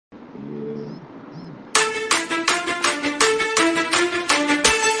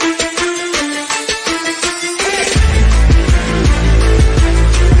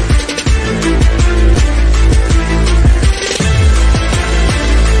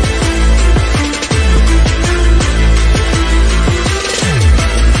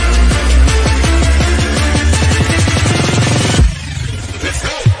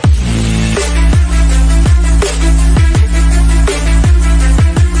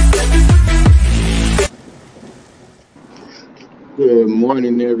Good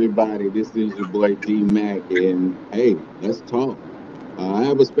morning, everybody. This is your boy D Mac, and hey, let's talk. I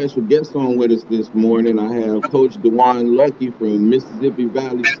have a special guest on with us this morning. I have Coach Dewan Lucky from Mississippi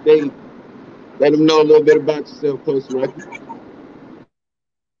Valley State. Let him know a little bit about yourself, Coach Lucky.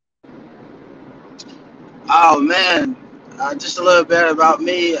 Oh man, just a little bit about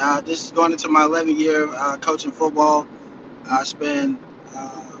me. This is going into my 11th year coaching football. I spent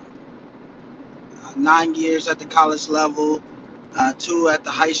 9 years at the college level, two at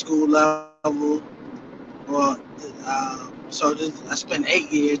the high school level. Well, I spent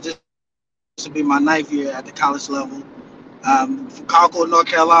 8 years. This will be my ninth year at the college level. From Concord, North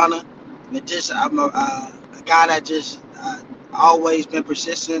Carolina. And just I'm a guy that just always been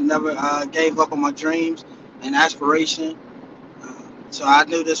persistent, never gave up on my dreams and aspiration. So I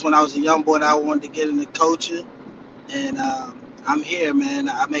knew this when I was a young boy that I wanted to get into coaching, and I'm here, man.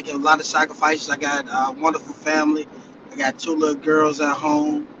 I'm making a lot of sacrifices. I got a wonderful family. I got two little girls at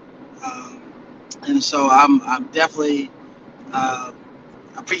home, um, and so I'm definitely uh,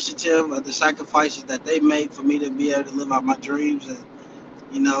 appreciative of the sacrifices that they make for me to be able to live out my dreams. And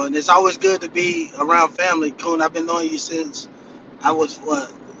and it's always good to be around family. Coon, I've been knowing you since I was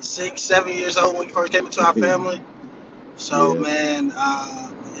what 6, 7 years old when you first came into our family. So Yeah, man,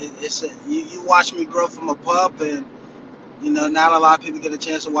 you watch me grow from a pup, and not a lot of people get a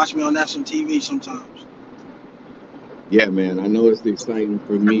chance to watch me on national TV sometimes. yeah, man. I know it's exciting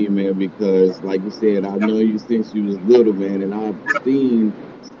for me, man, because like you said, I've known you since you was little, man, and I've seen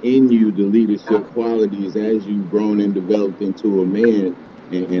in you the leadership qualities as you've grown and developed into a man.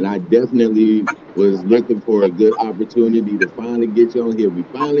 And I definitely was looking for a good opportunity to finally get you on here. We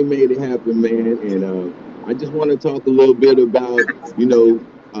finally made it happen, man. And I just want to talk a little bit about,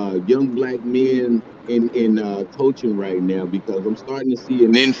 young black men in coaching right now because I'm starting to see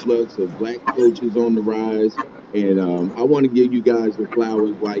an influx of black coaches on the rise. And I want to give you guys your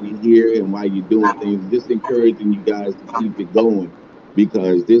flowers while you're here and while you're doing things, just encouraging you guys to keep it going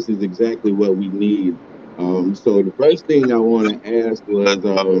because this is exactly what we need. So the first thing I want to ask was,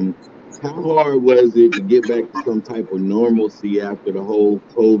 how hard was it to get back to some type of normalcy after the whole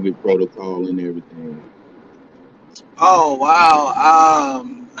COVID protocol and everything? Oh wow.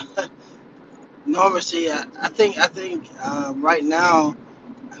 Normalcy. I think right now,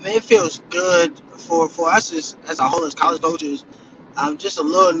 I mean, it feels good for us as a whole as college coaches. Just a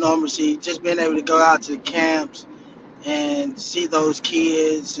little normalcy, just being able to go out to the camps and see those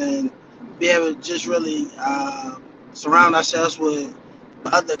kids and be able to just really surround ourselves with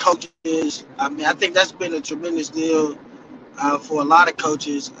other coaches. I mean, I think that's been a tremendous deal for a lot of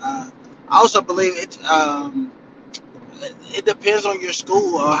coaches. I also believe it depends on your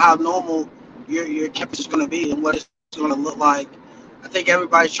school or how normal your campus is going to be and what it's going to look like. I think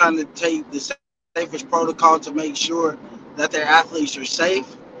everybody's trying to take the safest protocol to make sure that their athletes are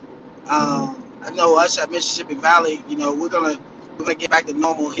safe. I know us at Mississippi Valley, we're gonna get back to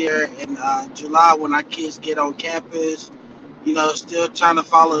normal here in July when our kids get on campus. Still trying to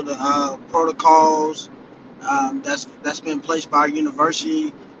follow the protocols that's been placed by our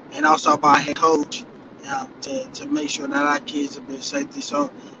university and also by our head coach to make sure that our kids have been safety.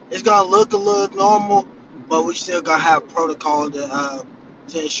 So it's gonna look a little normal, but we still gonna have protocol to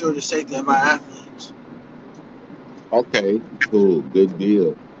ensure the safety of our athletes. Okay, cool, good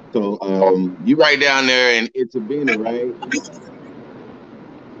deal. So you right down there in Itabena, right?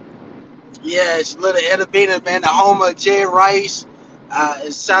 Yeah, it's little Edabina, man, the home of Jerry Rice,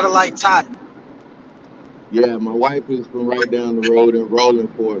 and Satellite Tot. Yeah, my wife is from right down the road in Rolling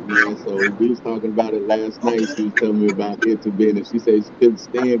Fork, man. So we was talking about it last night. She was Okay. telling me about it to Ben, and she said she couldn't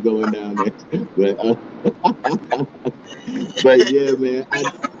stand going down there. But but yeah, man,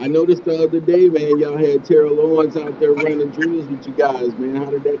 I noticed the other day, man, y'all had Terrell Owens out there running drills with you guys, man. How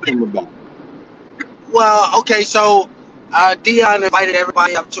did that come about? Well, okay, so Dion invited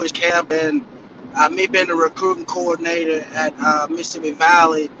everybody up to his camp, and me being the recruiting coordinator at Mississippi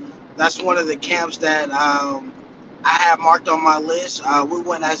Valley, that's one of the camps that I have marked on my list. We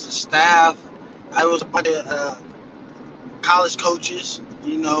went as a staff. I was a bunch of college coaches,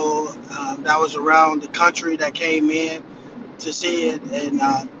 that was around the country that came in to see it. And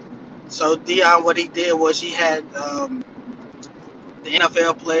so Dion, what he did was he had the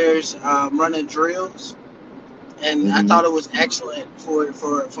NFL players running drills, and I Hmm. thought it was excellent for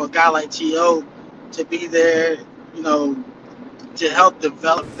a guy like To to be there, you know, to help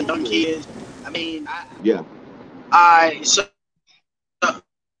develop the young kids. I mean, Yeah. I so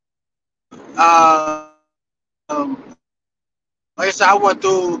like I said, I went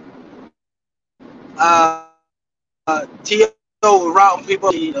through To routing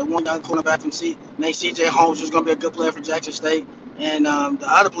people. The one young cornerback from C named CJ Holmes was going to be a good player for Jackson State, and the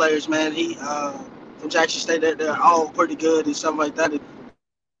other players, man, he from Jackson State, they're all pretty good and stuff like that.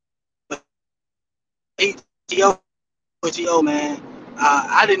 ATO, man.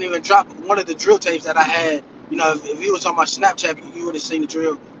 I didn't even drop one of the drill tapes that I had. You know, if you was on my Snapchat, you would have seen the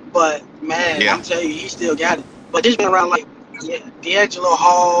drill. But man, Yeah. I'm telling you, he still got it. But he's been around like, yeah, D'Angelo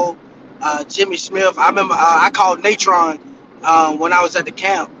Hall, Jimmy Smith. I remember I called Natron when I was at the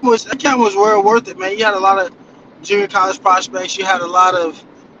camp. The camp was well worth it, man. You had a lot of junior college prospects. You had a lot of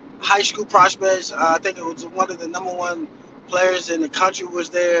high school prospects. I think it was one of the number one players in the country was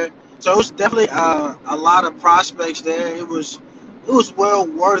there. So it was definitely a lot of prospects there. It was well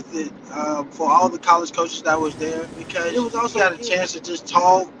worth it for all the college coaches that was there, because it was also got a chance to just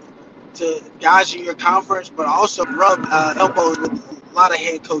talk to guys in your conference, but also rub elbows with a lot of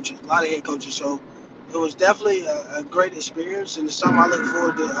head coaches, So it was definitely a great experience, and it's something I look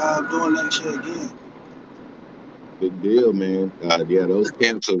forward to doing next year again. Good deal, man. Yeah, those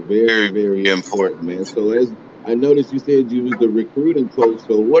camps are very, very important, man. So as I noticed, you said you was the recruiting coach.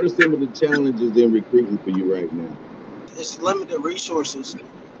 So what are some of the challenges in recruiting for you right now? It's limited resources.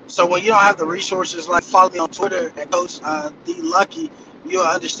 So when you don't have the resources, like follow me on Twitter at Coach D Lucky, you'll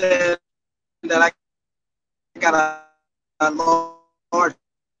understand that I got a large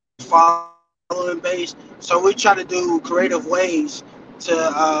following base. So we try to do creative ways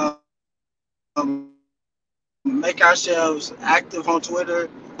to make ourselves active on Twitter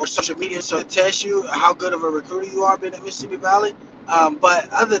or social media, so it tests you how good of a recruiter you are being at Mississippi Valley. But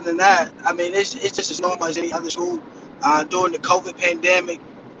other than that, I mean, it's just as normal as any other school. During the COVID pandemic,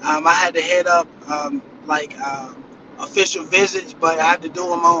 I had to head up official visits, but I had to do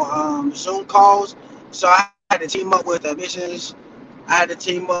them on Zoom calls. So I had to team up with admissions. I had to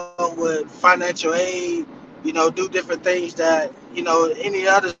team up with financial aid. Do different things that any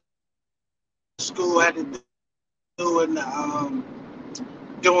other school had to do during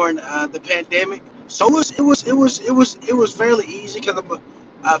the pandemic. So it was fairly easy, because I'm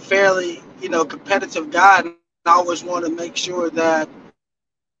a fairly competitive guy, and I always want to make sure that I'm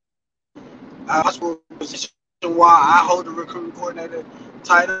in the best possible position while I hold the recruiting coordinator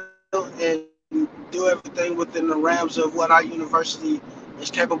title and do everything within the realms of what our university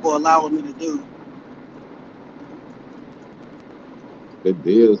is capable of allowing me to do. Good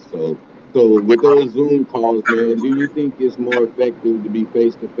deal. So with those Zoom calls, man, do you think it's more effective to be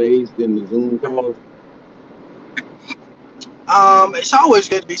face to face than the Zoom calls? It's always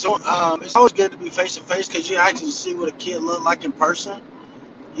good to be it's always good to be face to face, because you actually see what a kid look like in person.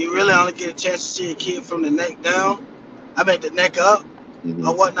 You really only get a chance to see a kid from the neck down. I mean the neck up Hmm.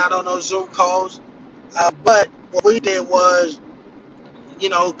 or whatnot on those Zoom calls. But what we did was,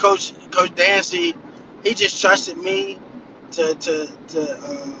 Coach Dancy, he just trusted me to to to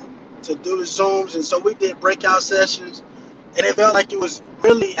to do the Zooms, and so we did breakout sessions, and it felt like it was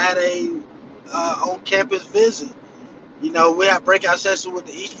really at a on campus visit. We had breakout sessions with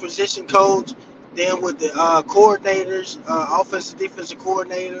each position coach, then with the coordinators, offensive, defensive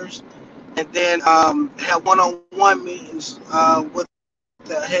coordinators, and then had one-on-one meetings with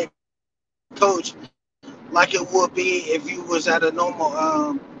the head coach, like it would be if you was at a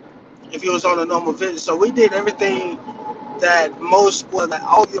normal, if you was on a normal visit. So we did everything that that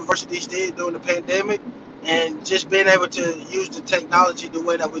all universities did during the pandemic, and just being able to use the technology the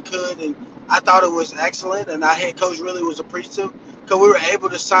way that we could. And I thought it was excellent, and our head coach really was appreciative, because we were able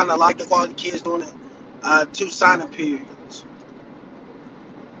to sign a lot of quality kids during the two signing periods.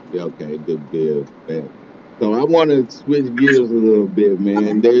 Yeah, okay, good deal, man. So I want to switch gears a little bit,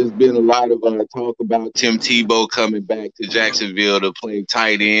 man. There's been a lot of talk about Tim Tebow coming back to Jacksonville to play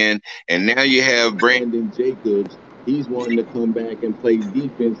tight end, and now you have Brandon Jacobs. He's wanting to come back and play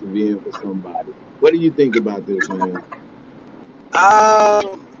defensive end for somebody. What do you think about this, man?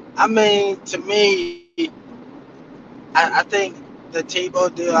 I mean, to me, I think the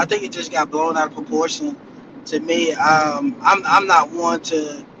Tebow deal, I think it just got blown out of proportion. To me, I'm not one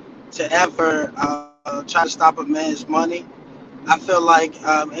to ever try to stop a man's money. I feel like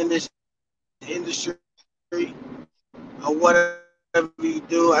in this industry or whatever you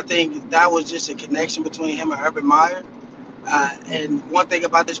do, I think that was just a connection between him and Urban Meyer. And one thing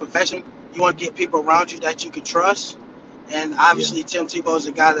about this profession, you want to get people around you that you can trust. And obviously, Tim Tebow is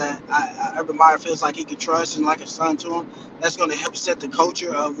a Yeah, guy that Urban Meyer feels like he can trust, and like a son to him. That's going to help set the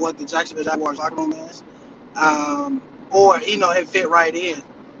culture of what the Jacksonville Jaguars locker room is. Or it fit right in.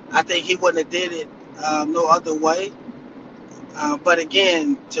 I think he wouldn't have did it no other way. But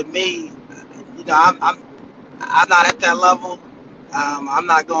again, to me, I'm not at that level. I'm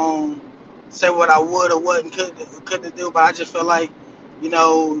not going to say what I would or wouldn't couldn't do, but I just feel like,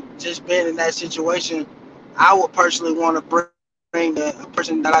 just being in that situation, I would personally want to bring a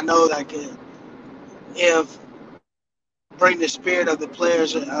person that I know that could, if bring the spirit of the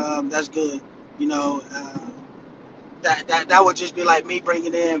players, that's good. You know, that would just be like me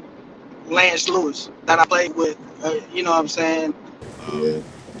bringing in Lance Lewis that I played with. You know what I'm saying? Yeah.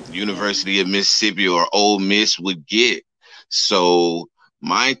 University of Mississippi or Ole Miss would get. So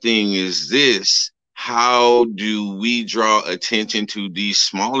my thing is this: how do we draw attention to these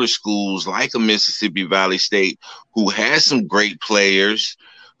smaller schools like a Mississippi Valley State, who has some great players,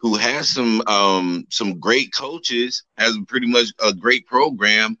 who has some great coaches, has pretty much a great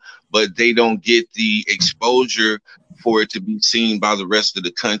program, but they don't get the exposure for it to be seen by the rest of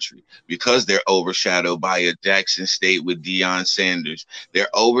the country because they're overshadowed by a Jackson State with Deion Sanders. They're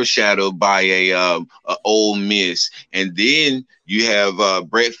overshadowed by a Ole Miss, and then you have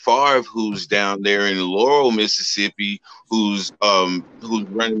Brett Favre, who's down there in Laurel, Mississippi, who's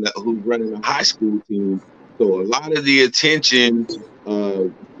running a high school team. So a lot of the attention uh,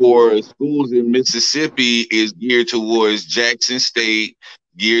 for schools in Mississippi is geared towards Jackson State,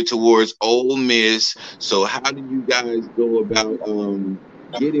 geared towards Ole Miss. So how do you guys go about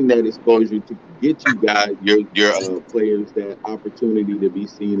getting that exposure to get you guys your players that opportunity to be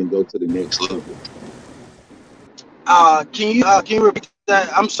seen and go to the next level? Can you repeat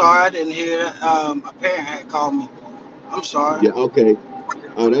that? I'm sorry, I didn't hear. A parent had called me. I'm sorry. Yeah, okay.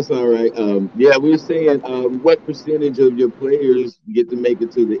 Oh, that's all right. Yeah, we were saying, what percentage of your players get to make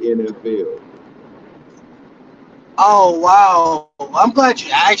it to the NFL? Oh wow, I'm glad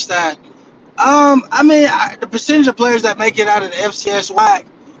you asked that. I mean, the percentage of players that make it out of the FCS WAC,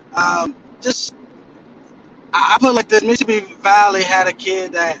 just I put like this: Mississippi Valley had a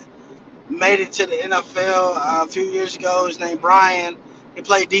kid that made it to the NFL a few years ago. His name Brian. He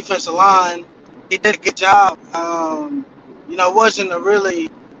played defensive line. He did a good job. You know, wasn't a really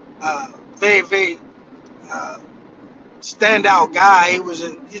very uh, standout guy.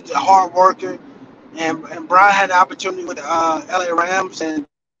 He's a hard worker, and Brian had the opportunity with the LA Rams, and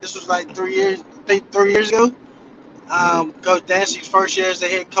this was like 3 years, I think 3 years ago. Hmm. Coach Dancy's first year as the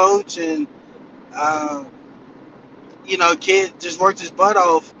head coach, and uh, you know, kid just worked his butt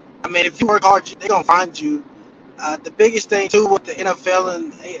off. I mean, if you work hard, they're gonna find you. The biggest thing too, what the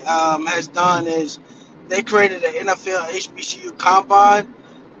NFL has done is they created an NFL HBCU combine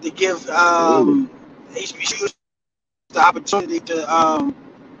to give Really? HBCUs the opportunity to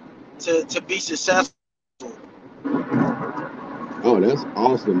be successful. Oh, that's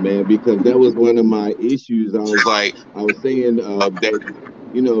awesome, man, because that was one of my issues. I was saying that,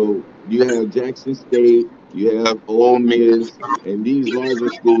 you have Jackson State, you have Ole Miss, and these larger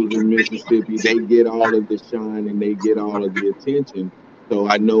schools in Mississippi, they get all of the shine and they get all of the attention. So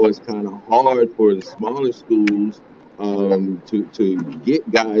I know it's kind of hard for the smaller schools to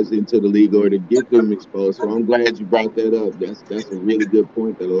get guys into the league or to get them exposed. So I'm glad you brought that up. That's a really good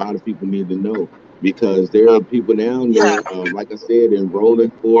point that a lot of people need to know because there are people down Yeah, there, like I said, in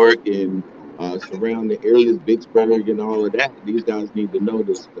Rolling Fork and surrounding areas, Vicksburg, and all of that. These guys need to know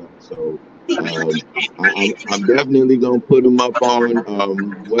this stuff. So um, I'm definitely gonna put them up on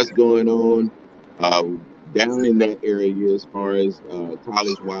what's going on uh, down in that area as far as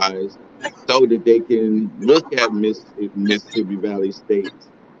college wise, so that they can look at Mississippi Valley State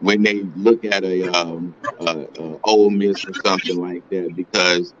when they look at a Ole Miss or something like that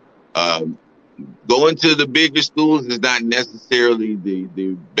because. Um, Going to the bigger schools is not necessarily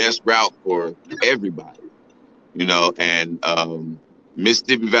the best route for everybody, and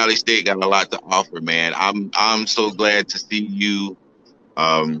Mississippi Valley State got a lot to offer, man. I'm so glad to see you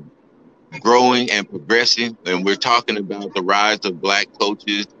um growing and progressing, and we're talking about the rise of black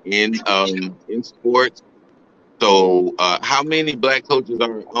coaches in sports. So how many black coaches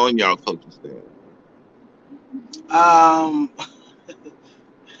are on y'all coaching staff? um,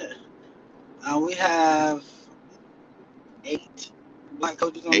 we have 8 black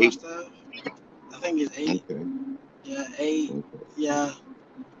coaches on our Eight. staff. I think it's 8. Okay. Yeah, 8. Okay. Yeah,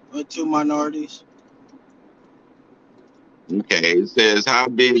 with 2 minorities. Okay. It says how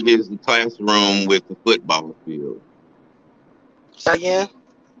big is the classroom with the football field? Say again.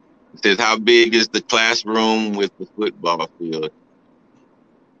 It says, how big is the classroom with the football field?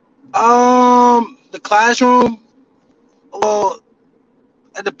 The classroom. Well,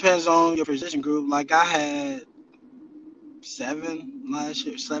 it depends on your position group. Like I had 7 last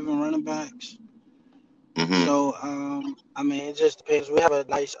year, 7 running backs. Hmm. So I mean, it just depends. We have a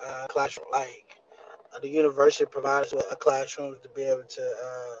nice classroom. Like the university provides us with a classroom to be able to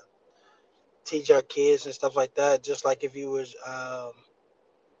teach our kids and stuff like that. Just like if you was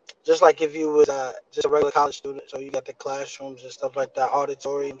just a regular college student. So you got the classrooms and stuff like that,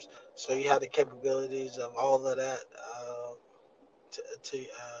 auditoriums. So you have the capabilities of all of that.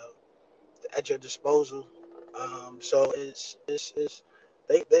 at your disposal. So it's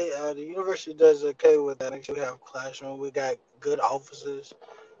the university does okay with that. Make sure we have classroom. We got good offices.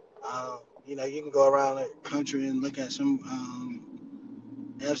 You can go around the country and look at some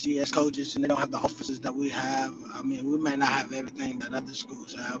FCS coaches, and they don't have the offices that we have. I mean, we may not have everything that other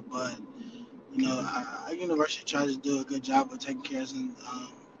schools have, but our university tries to do a good job of taking care of us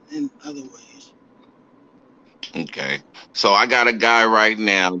in other ways. Okay. So I got a guy right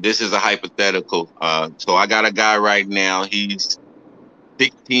now. This is a hypothetical. So I got a guy right now. He's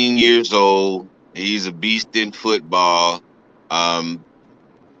 16 years old. He's a beast in football. Um,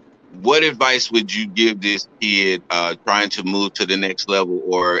 what advice would you give this kid trying to move to the next level,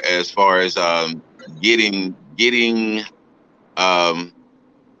 or as far as getting um,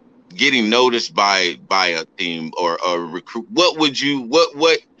 getting noticed by a team or a recruit? What would you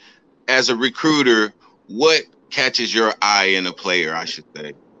what as a recruiter? What catches your eye in a player? I should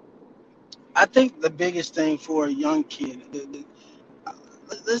say. I think the biggest thing for a young kid,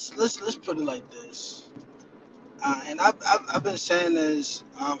 let's put it like this. And I've been saying this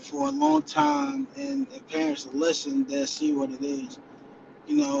for a long time, and if parents listen, they'll see what it is.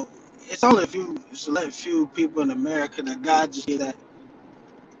 You know, it's only a few select few people in America that God just gave that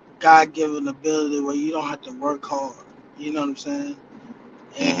God given ability where you don't have to work hard. You know what I'm saying?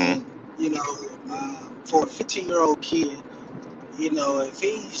 Mm-hmm. And for a 15-year-old kid, if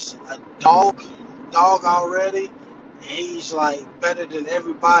he's a dog already, and he's like better than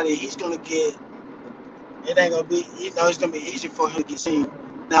everybody, he's gonna get. It ain't gonna be, it's gonna be easy for him to get seen.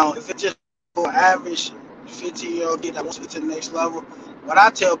 Now, if it's just for an average 15-year-old kid that wants to get to the next level, what I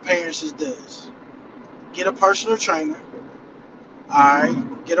tell parents is this: get a personal trainer. All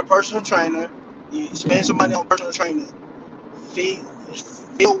right, get a personal trainer. You spend some money on personal training. Feed,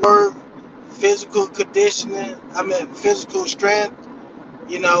 field work, physical conditioning. I mean, physical strength.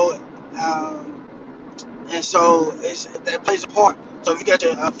 You know, um, and so that plays a part. So if you got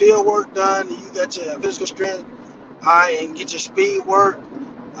your field work done, you got your physical strength, all right, and get your speed work,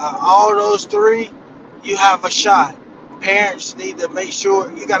 all those three, you have a shot. Parents need to make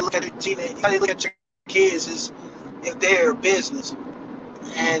sure you got to look at your teenage, you got to look at your kids as if they're a business.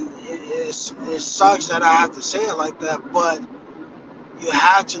 And it sucks that I have to say it like that, but you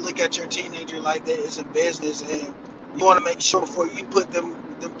have to look at your teenager like that as a business, and you want to make sure before you put them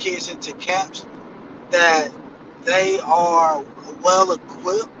kids into camps that they are well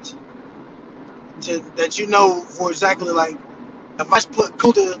equipped to that for exactly like if I put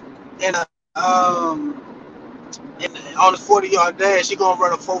Kuda in a on a 40-yard dash, he gonna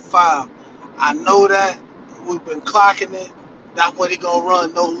run a 4.5. I know that we've been clocking it. That's what he gonna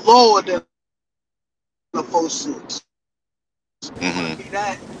run no lower than a 4.6. You want to Mm-hmm. be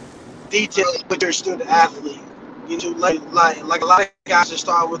that detailed with your student athlete. Like a lot of guys that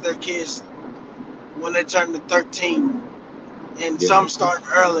start with their kids when they turn to 13, and Yeah. some start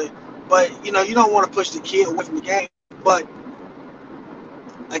early. But you don't want to push the kid away from the game. But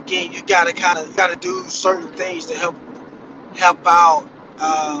again, you gotta do certain things to help out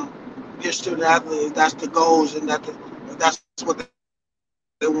uh, your student athlete. That's the goals, and that's what they want to do.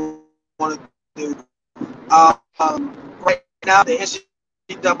 Right now, the NCAA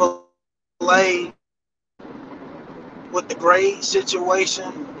with the grade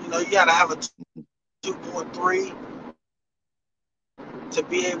situation, you gotta have a 2.3 to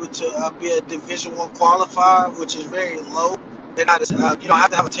be able to be a Division One qualifier, which is very low. They're not. You don't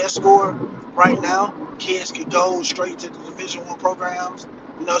have to have a test score right now. Kids could go straight to the Division One programs.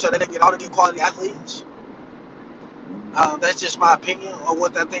 So they can get all the good quality athletes. That's just my opinion on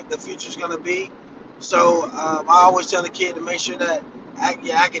what I think the future is going to be. So I always tell the kid to make sure that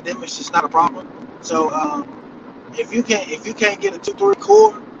your academics is not a problem. So if you can't get a 2.3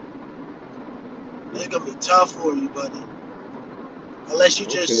 core, it's gonna be tough for you, buddy. Unless you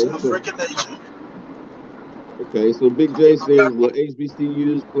just Okay. a So freaking nature. okay. So Big J says, will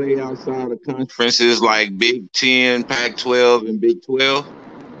HBCUs play outside of Conferences like Big Ten, Pac-12, and Big 12.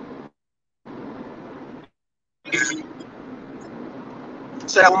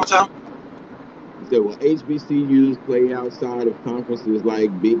 Say that one more time. He said, well, HBCUs play outside of conferences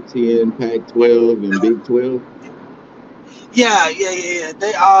like Big Ten, Pac-12, and Big 12? Yeah.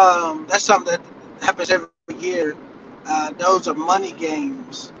 That's something that happens every year. Those are money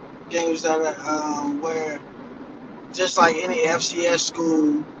games that are where just like any FCS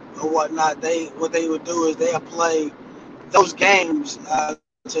school or whatnot, what they would do is they'll play those games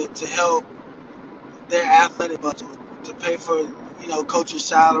to help their athletic budget to pay for coaches'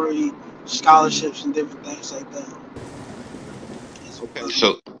 salary, scholarships, and different things like that. Okay. So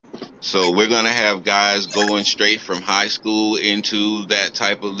So So we're gonna have guys going straight from high school into that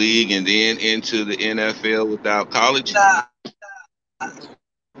type of league and then into the NFL without college.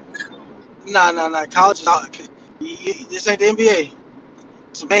 Nah, nah. College is out. This ain't the NBA.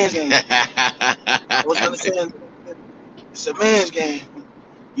 It's a man's game. I was gonna say it's a man's game.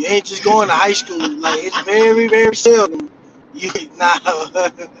 You ain't just going to high school. Like it's very, very seldom. You nah,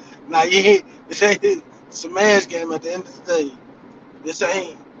 nah. You ain't. It's a man's game at the end of the day. This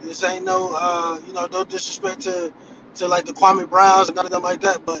ain't no no disrespect to like the Kwame Browns and none of them like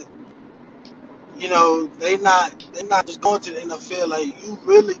that, but they not just going to the NFL. Like you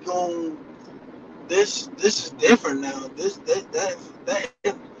really going this is different now. This that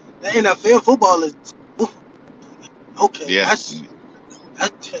NFL football is okay. Yeah. That's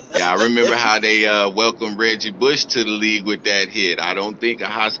Yeah, I remember different. how they welcomed Reggie Bush to the league with that hit. I don't think a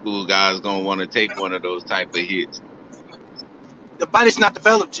high school guy is gonna want to take one of those type of hits. The body's not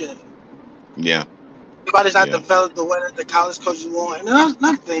developed yet. Yeah, The body's not yeah. developed the way that the college coaches want. And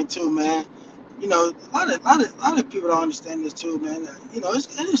another thing too, man. A lot of people don't understand this too, man. It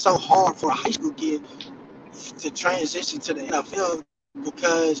is so hard for a high school kid to transition to the NFL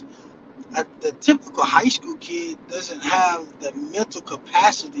because the typical high school kid doesn't have the mental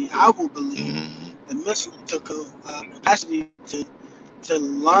capacity. I will believe Hmm. the mental capacity to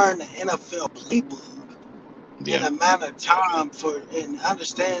learn the NFL playbook in Yeah, a amount of time and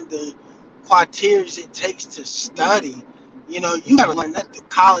understand the criteria it takes to study. You got to learn that through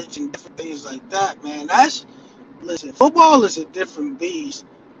college and different things like that, man. Listen, football is a different beast.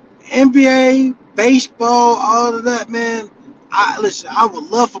 NBA, baseball, all of that, man. I would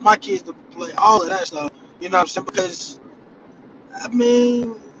love for my kids to play all of that stuff. You know what I'm saying? Because I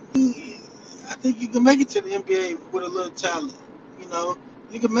mean, I think you can make it to the NBA with a little talent. You know,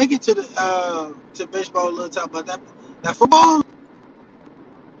 you can make it to baseball with a little talent, but that football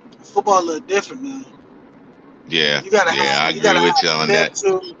a little different, man. yeah, You gotta yeah. have I you agree gotta with have you the on that.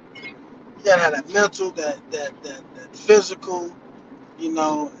 mental. You gotta have that mental, that physical. And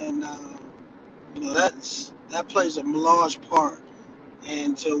that plays a large part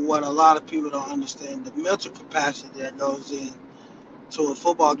into what a lot of people don't understand. The mental capacity that goes in to a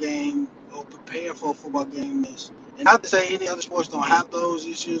football game or preparing for a football game is, and not to say any other sports don't have those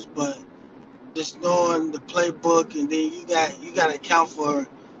issues, but just knowing the playbook, and then you got to account for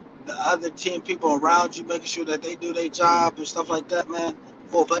the other 10 people around you, making sure that they do their job and stuff like that, man.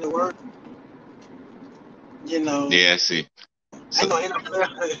 For a play to work, you know, Yeah, see. So ain't no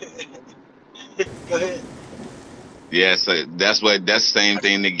NFL. Go ahead. yeah, so that's the same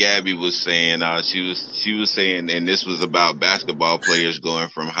thing that Gabby was saying. She was saying, and this was about basketball players going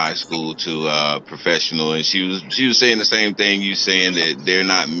from high school to professional, and she was saying the same thing you saying that they're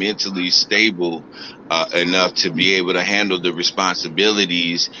not mentally stable enough to be able to handle the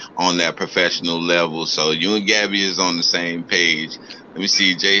responsibilities on that professional level. So you and Gabby is on the same page. Let me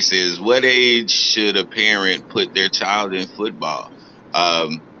see. Jay says, "What age should a parent put their child in football?"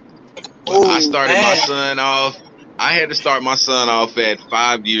 Um, well, I Oh started my man, son off. I had to start my son off at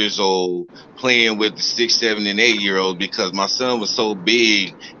 5 years old playing with the 6, 7, and 8 year old because my son was so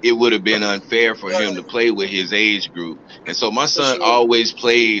big, it would have been unfair for him to yeah, play with his age group. And so my for son sure. always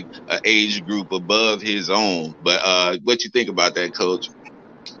played an age group above his own. But what you think about that, coach?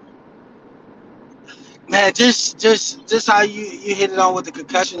 Man, just how you hit it on with the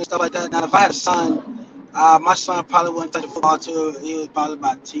concussion and stuff like that. Now, if I had a son, my son probably wouldn't play the football till he was probably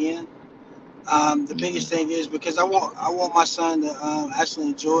about 10. The Hmm. biggest thing is because I want my son to actually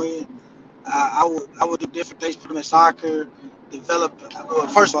enjoy it. I would do different things, put him in soccer, develop. Well,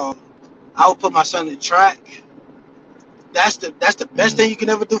 first of all, I would put my son in track. That's the best Hmm. thing you can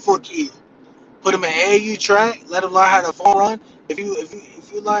ever do for a kid. Put him in AAU track, let him learn how to form run. If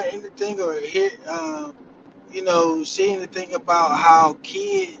you learn anything or hear see anything about how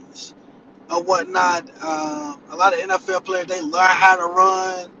kids or whatnot, a lot of NFL players they learn how to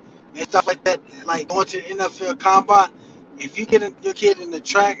run and stuff like that. Like going to the NFL combine, if you get your kid in the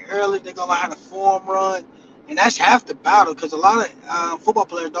track early, they're gonna learn how to form run, and that's half the battle because a lot of football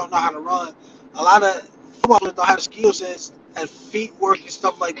players don't know how to run. A lot of football players don't have the skill sets and feet work and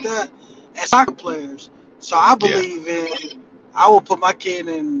stuff like that as soccer players. So I Yeah. believe in. I will put my kid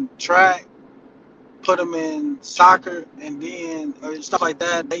in track, put them in soccer, and then or stuff like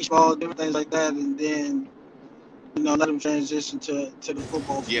that, baseball, different things like that, and then let them transition to the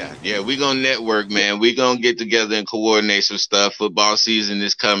football Yeah, field. yeah, we're gonna network, man. We're gonna get together and coordinate some stuff. Football season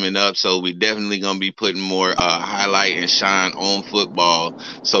is coming up, so we definitely gonna be putting more highlight and shine on football.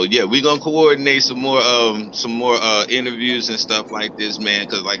 So yeah, we're gonna coordinate some more interviews and stuff like this, man.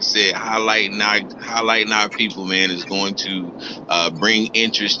 Because like I said, highlighting our people, man, is going to bring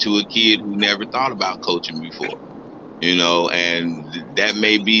interest to a kid who never thought about coaching before, and that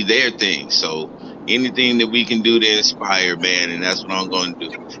may be their thing. So anything that we can do to inspire, man, and that's what I'm going to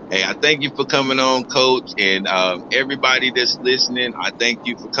do. Hey, I thank you for coming on, Coach, and everybody that's listening, I thank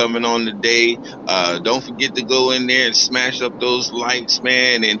you for coming on today. Don't forget to go in there and smash up those likes,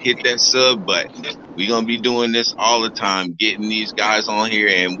 man, and hit that sub button. We're going to be doing this all the time, getting these guys on here,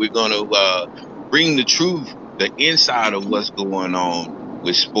 and we're going to bring the truth, the inside of what's going on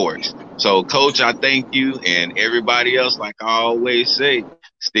with sports. So, Coach, I thank you, and everybody else, like I always say,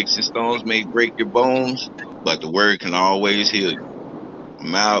 sticks and stones may break your bones, but the word can always heal you.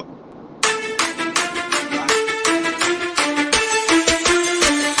 I'm out.